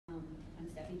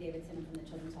Stephanie Davidson. I'm from the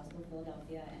Children's Hospital of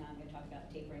Philadelphia, and I'm going to talk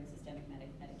about tapering systemic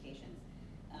medications.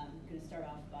 I'm going to start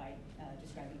off by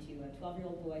describing to you a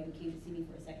 12-year-old boy who came to see me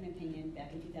for a second opinion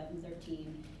back in 2013.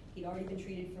 He'd already been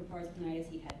treated for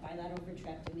parsonage. He had bilateral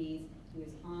vitrectomies. He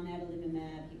was on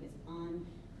adalimumab. He was on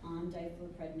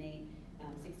difluprednate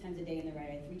 6 times a day in the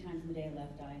right eye, 3 times in the day in the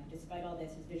left eye. Despite all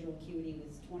this, his visual acuity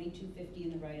was 2250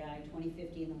 in the right eye,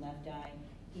 2050 in the left eye.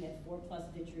 He had 4+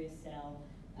 vitreous cell,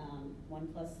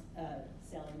 1+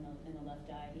 cell in the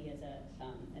left eye. He has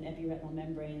an epiretinal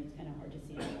membrane. It's kind of hard to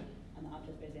see on the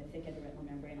optic, but he has a thick epiretinal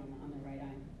membrane on the right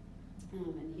eye.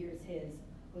 And here's his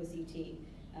OCT.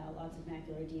 Lots of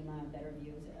macular edema, better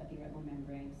views of epiretinal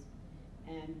membranes.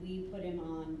 And we put him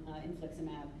on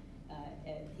infliximab.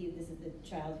 This is the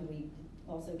child who we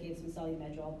also gave some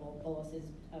solumedrol boluses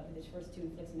for his first 2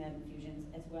 infliximab infusions,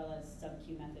 as well as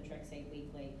sub-Q methotrexate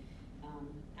weekly.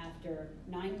 After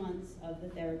 9 months of the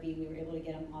therapy, we were able to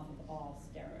get him off of all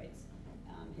steroids.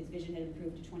 His vision had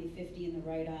improved to 20/50 in the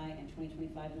right eye and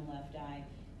 20/25 in the left eye,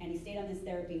 and he stayed on this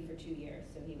therapy for 2 years.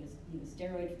 So he was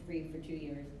steroid-free for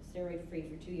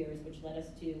 2 years, which led us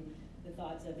to the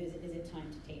thoughts of, is it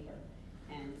time to taper?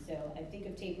 And so I think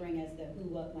of tapering as the who,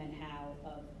 what, when, how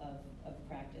of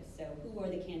practice. So who are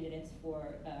the candidates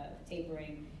for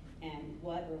tapering, and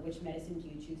what or which medicine do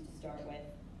you choose to start with?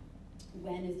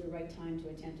 When is the right time to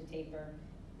attempt to taper,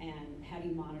 and how do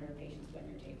you monitor patients when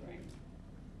you're tapering?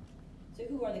 So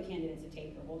who are the candidates to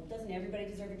taper? Well, doesn't everybody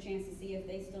deserve a chance to see if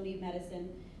they still need medicine?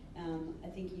 I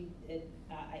think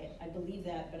I believe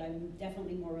that, but I'm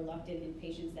definitely more reluctant in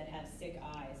patients that have sick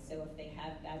eyes. So if they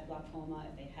have bad glaucoma,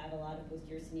 if they have a lot of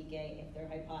posterior sneak-A, if they're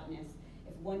hypotenuse,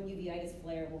 if one uveitis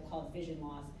flare will cause vision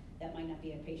loss, that might not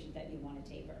be a patient that you want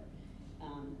to taper.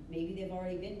 Maybe they've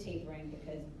already been tapering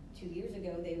because 2 years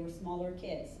ago they were smaller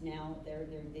kids. Now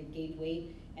they've gained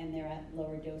weight and they're at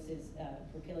lower doses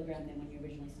per kilogram than when you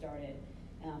originally started.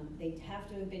 They have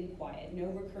to have been quiet. No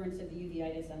recurrence of the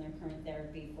uveitis on their current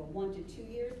therapy for 1 to 2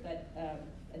 years, but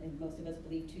I think most of us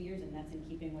believe 2 years, and that's in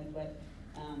keeping with what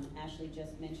Ashley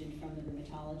just mentioned from the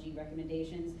rheumatology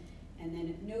recommendations. And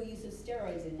then no use of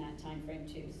steroids in that time frame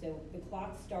too. So the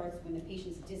clock starts when the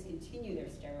patients discontinue their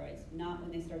steroids, not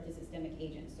when they start the systemic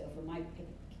agent. So for my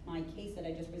case that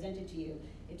I just presented to you,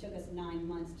 it took us 9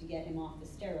 months to get him off the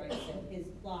steroids. So his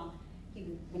clock,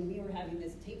 when we were having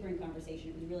this tapering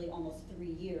conversation, it was really almost 3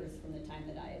 years from the time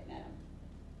that I had met him.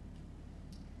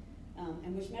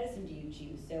 And which medicine do you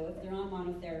choose? So if they're on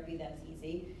monotherapy, that's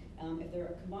easy. If they're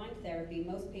a combined therapy,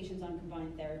 most patients on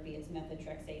combined therapy, it's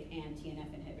methotrexate and TNF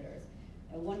inhibitors.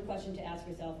 One question to ask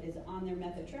yourself is, on their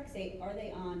methotrexate, are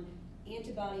they on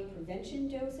antibody prevention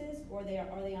doses, or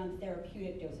are they on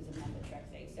therapeutic doses of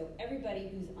methotrexate? So everybody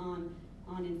who's on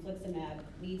infliximab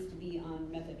needs to be on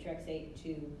methotrexate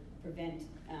to prevent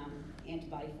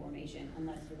antibody formation,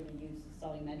 unless you're going to use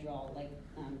solumedrol like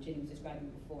Ginny was describing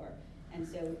before. And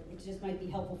so it just might be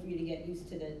helpful for you to get used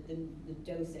to the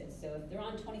doses. So if they're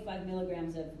on 25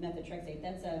 milligrams of methotrexate,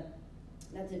 that's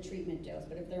a treatment dose.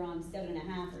 But if they're on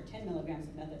 7.5 or 10 milligrams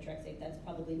of methotrexate, that's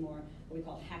probably more what we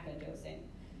call HACA dosing.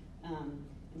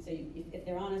 And so if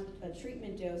they're on a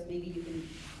treatment dose, maybe you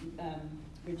can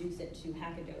reduce it to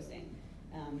HACA dosing.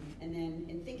 And then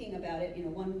in thinking about it,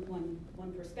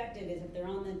 one perspective is if they're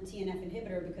on the TNF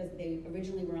inhibitor because they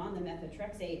originally were on the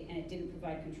methotrexate and it didn't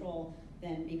provide control,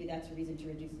 then maybe that's a reason to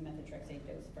reduce the methotrexate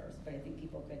dose first. But I think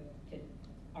people could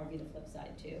argue the flip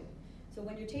side too. So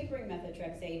when you're tapering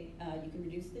methotrexate, you can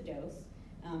reduce the dose.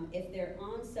 If they're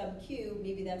on sub-Q,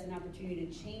 maybe that's an opportunity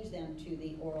to change them to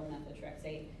the oral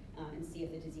methotrexate and see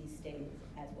if the disease stays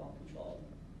as well controlled.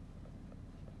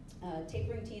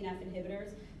 Tapering TNF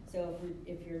inhibitors. So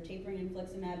if you're tapering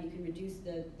infliximab, you can reduce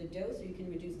the dose or you can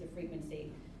reduce the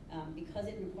frequency. Because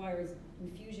it requires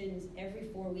infusions every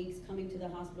 4 weeks, coming to the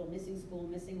hospital, missing school,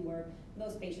 missing work,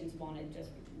 most patients want it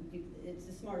it's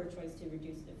a smarter choice to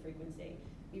reduce the frequency.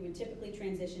 We would typically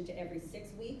transition to every 6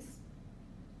 weeks,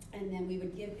 and then we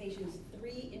would give patients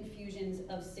 3 infusions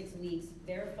of 6 weeks,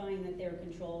 verifying that they're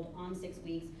controlled on 6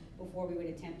 weeks before we would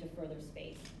attempt to further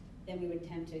space. Then we would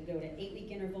attempt to go to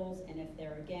 8-week intervals, and if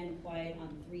they're again quiet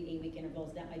on 3 8-week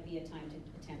intervals, that might be a time to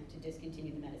attempt to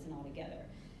discontinue the medicine altogether.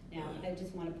 Now, I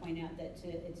just want to point out that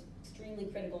it's extremely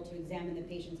critical to examine the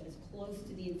patients as close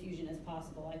to the infusion as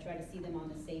possible. I try to see them on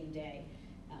the same day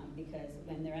because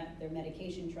when they're at their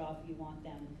medication trough, you want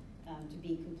them to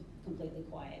be completely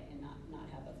quiet and not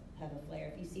have a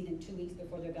flare. If you see them 2 weeks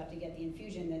before they're about to get the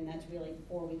infusion, then that's really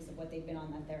 4 weeks of what they've been on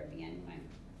that therapy anyway.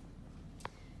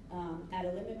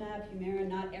 Adalimumab, Humira,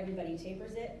 not everybody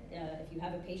tapers it. If you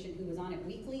have a patient who was on it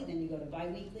weekly, then you go to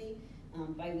biweekly.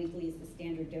 Biweekly is the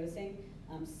standard dosing.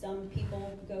 Some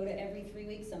people go to every 3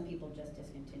 weeks, some people just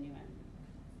discontinue it.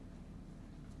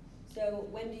 So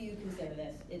when do you consider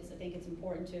this? I think it's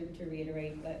important to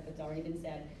reiterate what's already been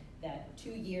said, that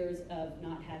 2 years of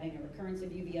not having a recurrence of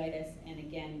uveitis, and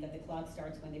again, that the clot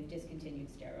starts when they've discontinued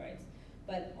steroids.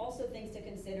 But also things to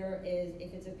consider is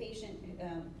if it's a patient,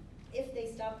 if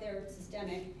they stop their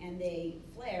systemic and they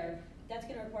flare, that's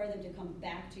going to require them to come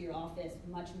back to your office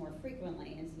much more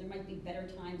frequently. And so there might be better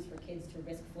times for kids to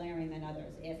risk flaring than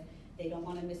others. If they don't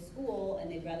want to miss school and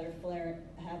they'd rather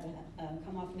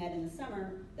come off med in the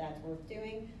summer, that's worth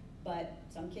doing. But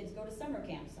some kids go to summer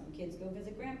camp, some kids go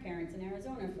visit grandparents in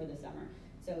Arizona for the summer.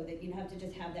 So that you have to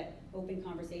just have that open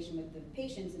conversation with the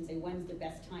patients and say, when's the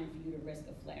best time for you to risk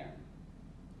a flare?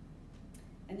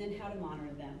 And then how to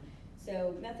monitor them.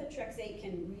 So methotrexate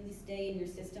can really stay in your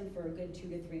system for a good 2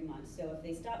 to 3 months. So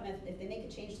if they make a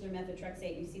change to their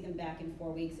methotrexate, you see them back in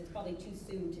 4 weeks, it's probably too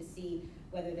soon to see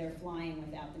whether they're flying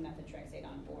without the methotrexate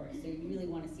on board. So you really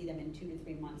want to see them in 2 to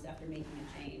 3 months after making a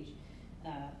change.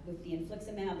 With the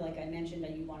infliximab, like I mentioned,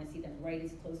 you want to see them right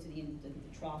as close to the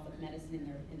trough of medicine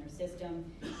in their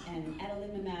system. And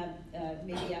adalimumab,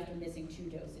 maybe after missing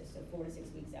 2 doses, so 4 to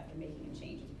 6 weeks after making a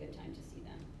change is a good time to see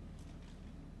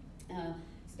them.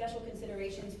 Special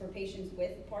considerations for patients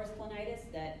with pars planitis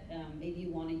that maybe you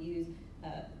want to use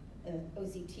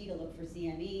OCT to look for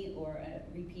CME or a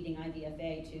repeating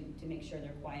IVFA to make sure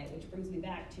they're quiet, which brings me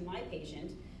back to my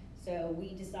patient. So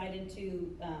we decided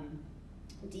to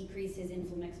decrease his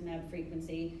infliximab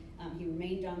frequency. He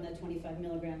remained on the 25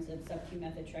 milligrams of sub-Q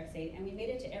methotrexate, and we made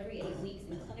it to every 8 weeks,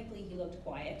 and clinically he looked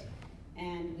quiet.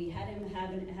 And we had him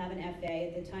have an FA.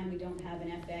 At the time, we don't have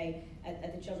an FA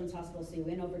at the Children's Hospital, so we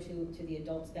went over to the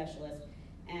adult specialist.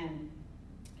 And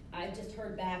I just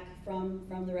heard back from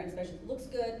the retina specialist, looks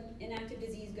good, inactive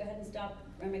disease, go ahead and stop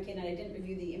Remicade. And I didn't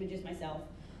review the images myself.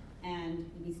 And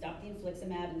we stopped the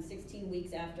infliximab, and 16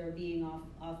 weeks after being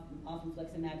off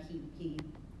infliximab, he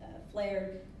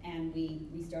flared, and we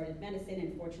restarted medicine,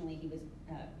 and fortunately he was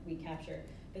recaptured.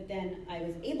 But then I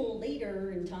was able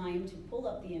later in time to pull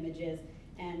up the images,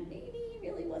 and maybe he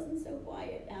really wasn't so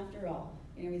quiet after all.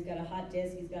 You know, he's got a hot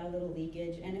disc, he's got a little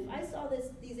leakage, and if I saw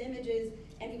these images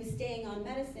and he was staying on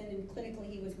medicine and clinically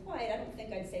he was quiet, I don't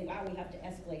think I'd say, wow, we have to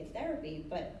escalate therapy.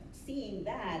 But seeing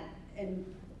that, and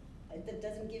that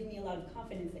doesn't give me a lot of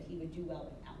confidence that he would do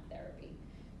well without therapy.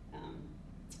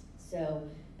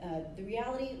 The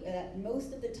reality that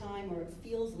most of the time, or it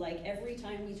feels like every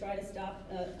time we try to stop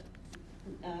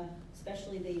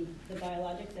especially the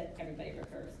biologics, that everybody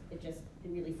recurs. It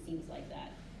really seems like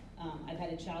that. I've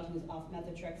had a child who was off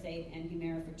methotrexate and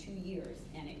Humira for 2 years,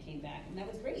 and it came back. And that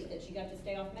was great that she got to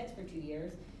stay off meds for 2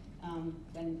 years.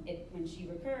 When she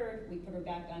recurred, we put her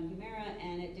back on Humira,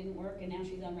 and it didn't work, and now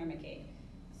she's on Remicade.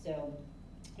 So,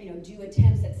 you know, do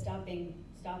attempts at stopping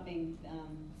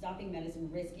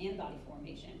medicine risk antibody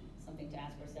formation? Something to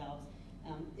ask ourselves.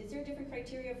 Is there a different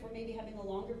criteria for maybe having a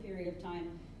longer period of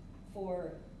time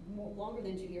for longer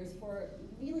than 2 years for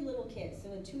really little kids?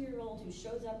 So a 2-year-old who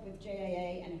shows up with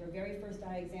JIA, and her very first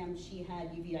eye exam she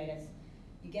had uveitis.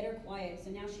 You get her quiet,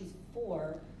 so now she's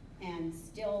 4 and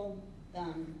still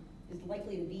is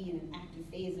likely to be in an active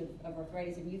phase of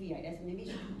arthritis and uveitis, and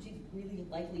maybe she's really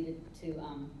likely to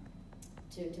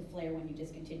flare when you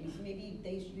discontinue. So maybe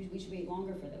we should wait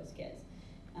longer for those kids.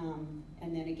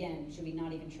 And then again, should we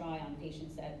not even try on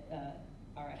patients that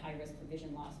are at high risk for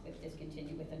vision loss with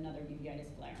discontinue with another uveitis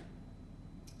flare?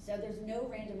 So there's no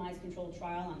randomized controlled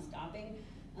trial on stopping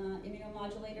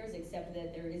immunomodulators, except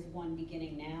that there is one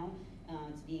beginning now.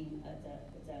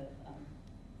 It's a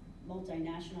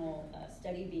multinational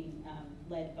study being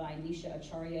led by Nisha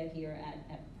Acharya here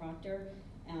at Proctor,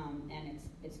 and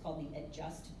it's called the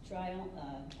ADJUST trial,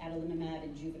 adalimumab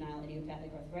in juvenile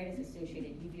idiopathic arthritis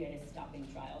associated uveitis stopping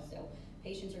trial. So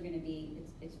patients are going to be,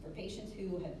 it's for patients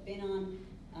who have been on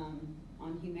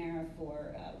Humira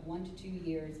for 1 to 2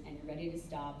 years and you're ready to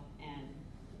stop, and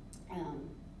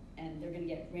they're going to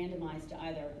get randomized to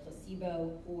either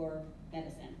placebo or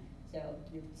medicine. So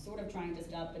you're sort of trying to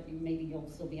stop, but maybe you'll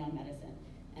still be on medicine.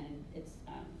 And it's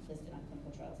listed on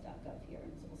clinicaltrials.gov here,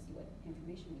 and so we'll see what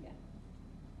information we get.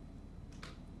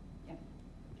 Yeah.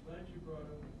 Glad you brought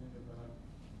up the thing about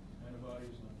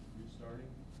antibodies on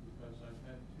restarting, because I've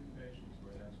had 2 patients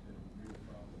where that's been a real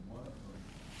problem. One of them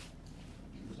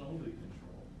was only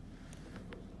controlled,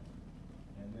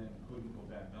 and then couldn't go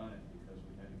back on it because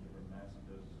we had to give her massive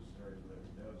doses of steroids with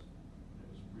every dose. It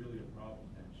was really a problem,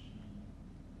 and she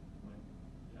went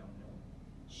downhill.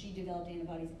 She developed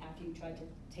antibodies after you tried to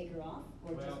take her off,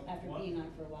 or just after being on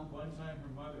it for a while? One time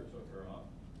her mother took her off.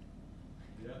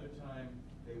 The other time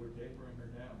they were tapering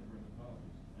her down, the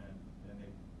rheumatologists, and then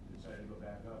they decided to go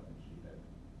back up, and she had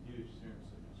huge serum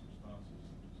sickness responses,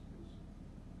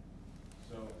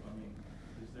 so, I mean,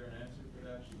 is there an answer for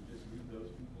that? Should we just leave those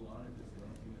people on if it's the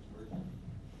only thing that's working?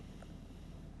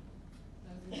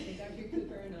 I was gonna say, Dr.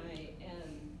 Cooper and I,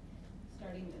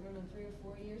 starting, I don't know, 3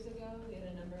 or 4 years ago, we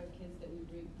had a number of kids that we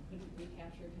couldn't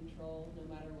recapture control no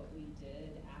matter what we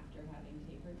did after having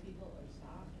tapered people or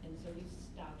stopped, and so we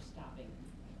stopped stopping.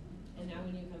 And now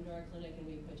when you come to our clinic and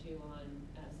we put you on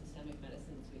systemic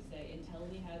medicines, we say, until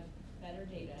we have better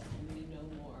data and we know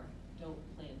more, don't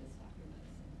plan to stop your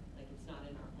medicine. Like, it's not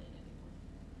in our plan anymore.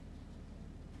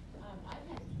 I've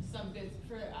had some good,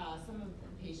 for some of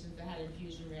the patients that had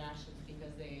infusion reactions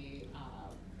because they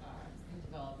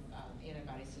developed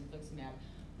antibodies to infliximab.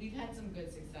 We've had some good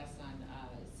success on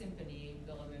Symphony,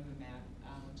 belimumab,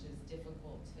 which is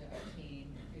difficult to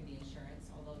obtain through the insurance,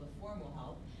 although the form will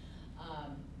help.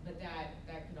 But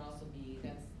that could also be,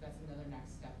 that's another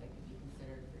next step that could be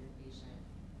considered for your patient.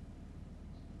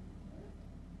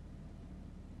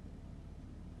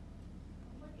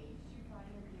 What age do you find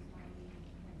everybody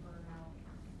can burn out?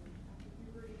 After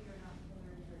puberty, you're not until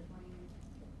they're in their 20s,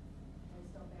 and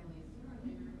still families sooner or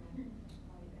later will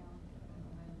quiet down. I don't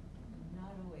know when.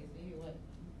 Not always, maybe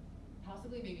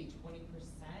possibly maybe 20%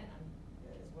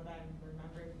 is what I'm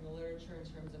remembering from the literature in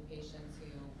terms of patients who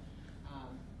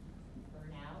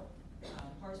burn out.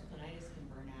 Pars planitis can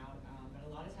burn out, but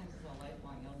a lot of times it's a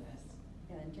lifelong illness.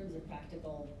 Yeah, in terms of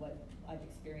practical, what I've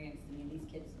experienced, I mean, these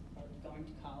kids are going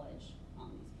to college on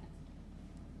these meds.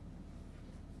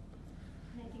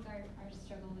 And I think our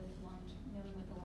struggle with knowing what the